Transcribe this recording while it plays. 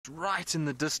right in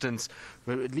the distance,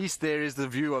 but at least there is the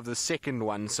view of the second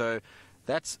one. So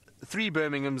that's 3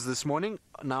 Birminghams this morning.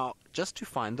 Now, just to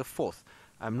find the 4th.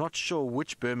 I'm not sure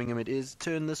which Birmingham it is.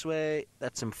 Turn this way.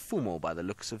 That's Mfumo by the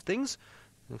looks of things.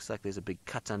 Looks like there's a big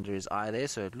cut under his eye there,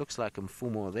 so it looks like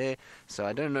Mfumo there. So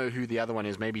I don't know who the other one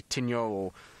is. Maybe Tinyo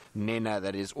or Nena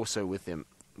that is also with him.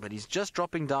 But he's just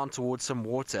dropping down towards some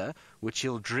water, which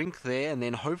he'll drink there, and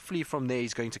then hopefully from there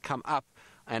he's going to come up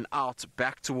and out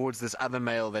back towards this other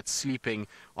male that's sleeping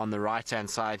on the right-hand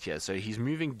side here. So he's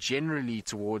moving generally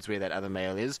towards where that other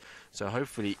male is. So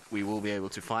hopefully we will be able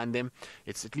to find them.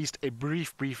 It's at least a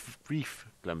brief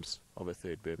glimpse of a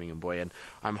 3rd Birmingham boy, and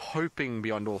I'm hoping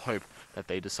beyond all hope that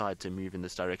they decide to move in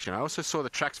this direction. I also saw the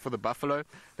tracks for the buffalo.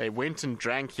 They went and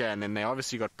drank here, and then they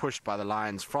obviously got pushed by the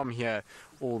lions from here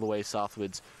all the way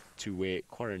southwards to where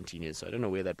quarantine is. So I don't know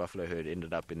where that buffalo herd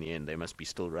ended up in the end. They must be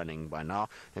still running by now.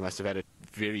 They must have had a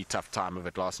very tough time of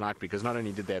it last night, because not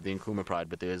only did they have the Nkuhuma pride,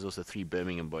 but there was also 3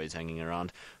 Birmingham boys hanging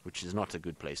around, which is not a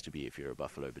good place to be if you're a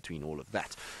buffalo between all of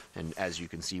that. And as you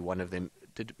can see, one of them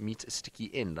did meet a sticky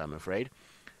end, I'm afraid.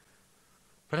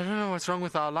 But I don't know what's wrong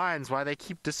with our lions, why they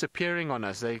keep disappearing on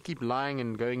us. They keep lying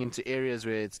and going into areas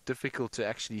where it's difficult to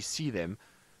actually see them.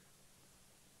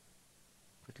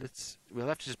 But we'll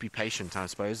have to just be patient, I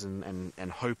suppose,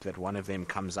 and hope that one of them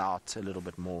comes out a little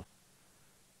bit more.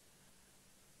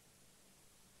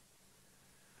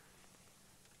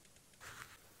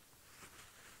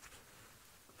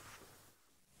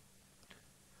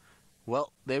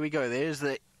 Well, there we go. There's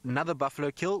another buffalo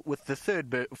kill with the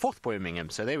 4th Birmingham.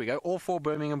 So there we go. All 4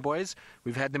 Birmingham boys.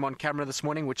 We've had them on camera this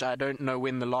morning, which I don't know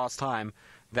when the last time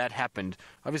that happened.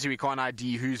 Obviously, we can't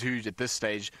ID who's at this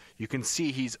stage. You can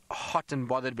see he's hot and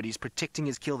bothered, but he's protecting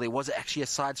his kill. There was actually a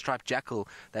side-striped jackal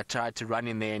that tried to run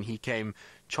in there, and he came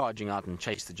charging out and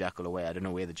chased the jackal away. I don't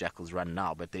know where the jackal's run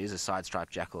now, but there is a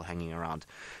side-striped jackal hanging around.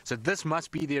 So this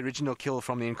must be the original kill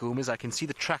from the Nkuhumas. I can see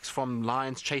the tracks from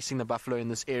lions chasing the buffalo in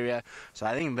this area. So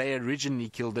I think they originally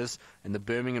killed this, and the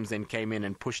Birminghams then came in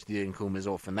and pushed the Nkuhumas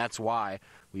off, and that's why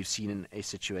we've seen a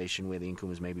situation where the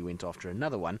Nkuhumas maybe went after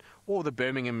another one, or the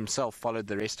Birmingham himself followed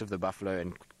the rest of the buffalo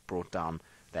and brought down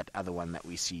that other one that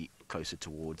we see closer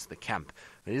towards the camp.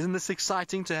 But isn't this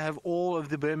exciting to have all of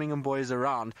the Birmingham boys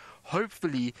around?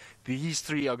 Hopefully these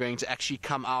 3 are going to actually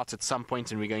come out at some point,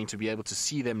 and we're going to be able to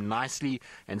see them nicely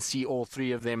and see all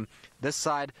 3 of them this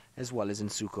side as well as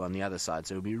Nsuku on the other side.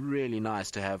 So it'll be really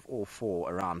nice to have all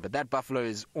 4 around. But that buffalo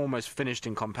is almost finished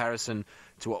in comparison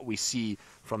to what we see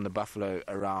from the buffalo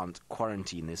around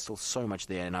quarantine. There's still so much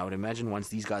there, and I would imagine once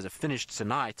these guys are finished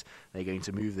tonight, they're going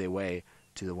to move their way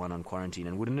to the one on quarantine.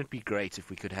 And wouldn't it be great if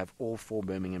we could have all 4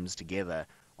 Birminghams together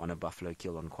on a buffalo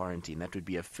kill on quarantine? That would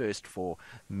be a first for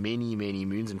many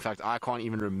moons. In fact, I can't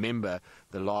even remember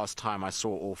the last time I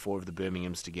saw all 4 of the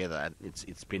Birminghams together.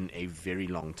 It's been a very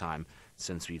long time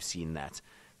since we've seen that.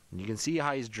 And you can see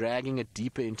how he's dragging it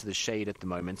deeper into the shade at the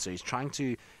moment. So he's trying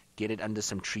to get it under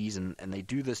some trees, and they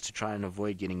do this to try and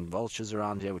avoid getting vultures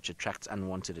around here, which attracts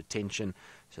unwanted attention.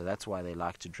 So that's why they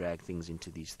like to drag things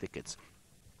into these thickets.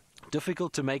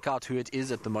 Difficult to make out who it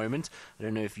is at the moment. I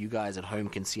don't know if you guys at home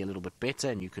can see a little bit better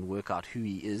and you can work out who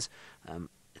he is.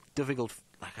 Difficult,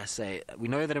 like I say. We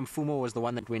know that Mfumo was the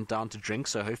one that went down to drink,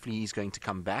 so hopefully he's going to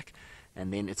come back.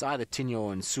 And then it's either Tinyo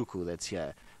or Nsuku that's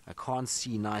here. I can't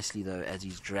see nicely though as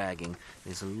he's dragging.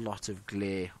 There's a lot of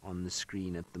glare on the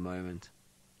screen at the moment.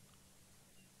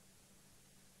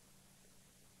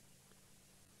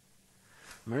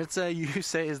 Maritza, you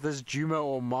say, is this Djuma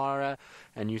or Mara?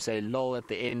 And you say lol at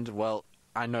the end. Well,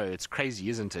 I know, it's crazy,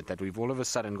 isn't it, that we've all of a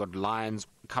sudden got lions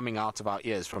coming out of our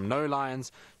ears. From no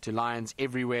lions to lions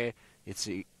everywhere. It's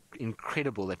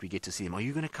incredible that we get to see them. Are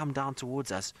you going to come down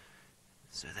towards us?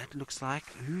 So that looks like,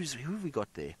 who have we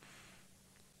got there?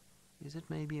 Is it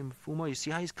maybe Mfumo? You see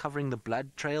how he's covering the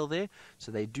blood trail there?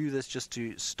 So they do this just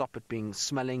to stop it being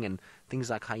smelling and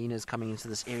things like hyenas coming into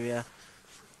this area.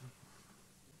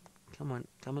 Come on,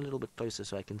 come a little bit closer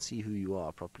so I can see who you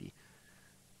are properly.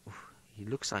 Oof, he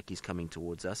looks like he's coming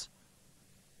towards us.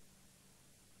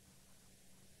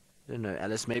 I don't know,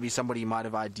 Alice, maybe somebody might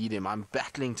have ID'd him. I'm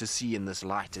battling to see in this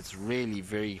light. It's really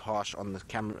very harsh on the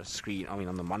camera screen,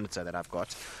 on the monitor that I've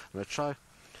got. I'm going to try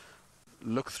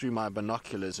look through my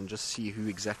binoculars and just see who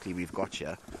exactly we've got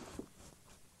here.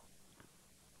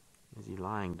 Is he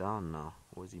lying down now,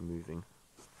 or is he moving?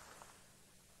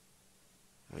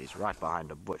 Oh, he's right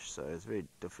behind a bush, so it's very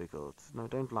difficult. No,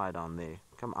 don't lie down there.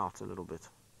 Come out a little bit.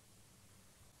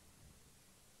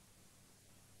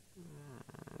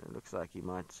 Looks like he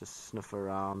might just sniff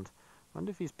around. I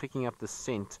wonder if he's picking up the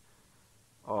scent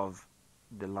of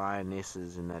the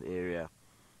lionesses in that area.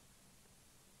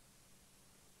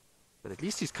 But at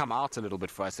least he's come out a little bit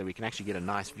for us so we can actually get a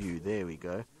nice view. There we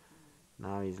go.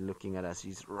 Now he's looking at us.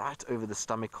 He's right over the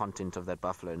stomach content of that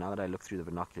buffalo. Now that I look through the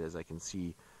binoculars, I can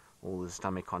see all the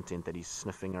stomach content that he's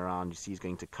sniffing around. You see he's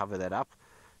going to cover that up,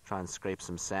 try and scrape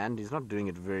some sand. He's not doing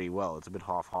it very well. It's a bit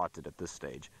half-hearted at this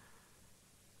stage.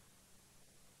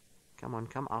 Come on,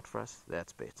 come out for us.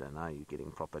 That's better. Now you're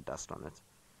getting proper dust on it.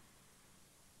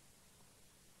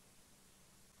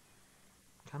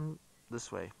 Come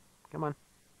this way. Come on.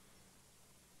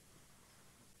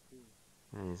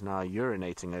 And he's now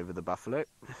urinating over the buffalo.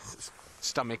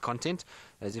 Stomach content,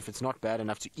 as if it's not bad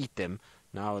enough to eat them.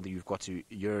 Now that you've got to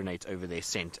urinate over their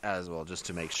scent as well, just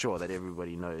to make sure that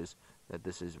everybody knows that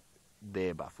this is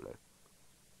their buffalo.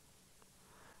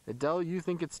 Adele, you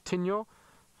think it's Tinyo?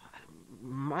 I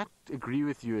might agree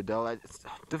with you, Adele. It's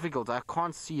difficult. I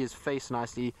can't see his face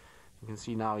nicely. You can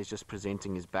see now he's just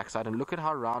presenting his backside. And look at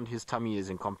how round his tummy is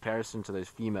in comparison to those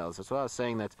females. That's why I was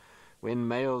saying that when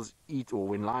males eat, or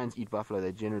when lions eat buffalo,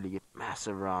 they generally get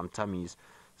massive round tummies.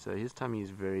 So his tummy is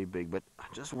very big. But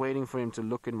I'm just waiting for him to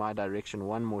look in my direction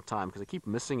one more time, because I keep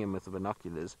missing him with the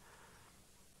binoculars.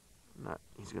 No,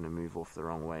 he's going to move off the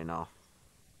wrong way now.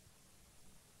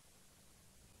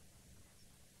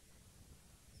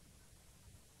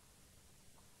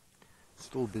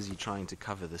 Still busy trying to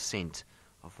cover the scent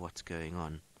of what's going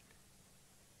on.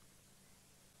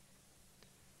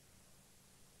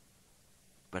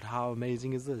 But how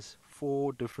amazing is this?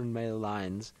 4 different male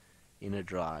lions in a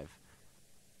drive.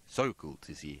 So cool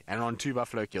to see. And on 2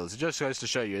 buffalo kills. It just goes to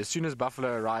show you, as soon as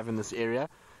buffalo arrive in this area,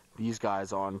 these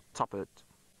guys are on top of it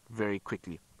very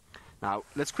quickly. Now,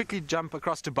 let's quickly jump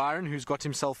across to Byron, who's got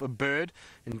himself a bird,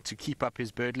 and to keep up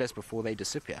his bird list before they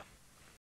disappear.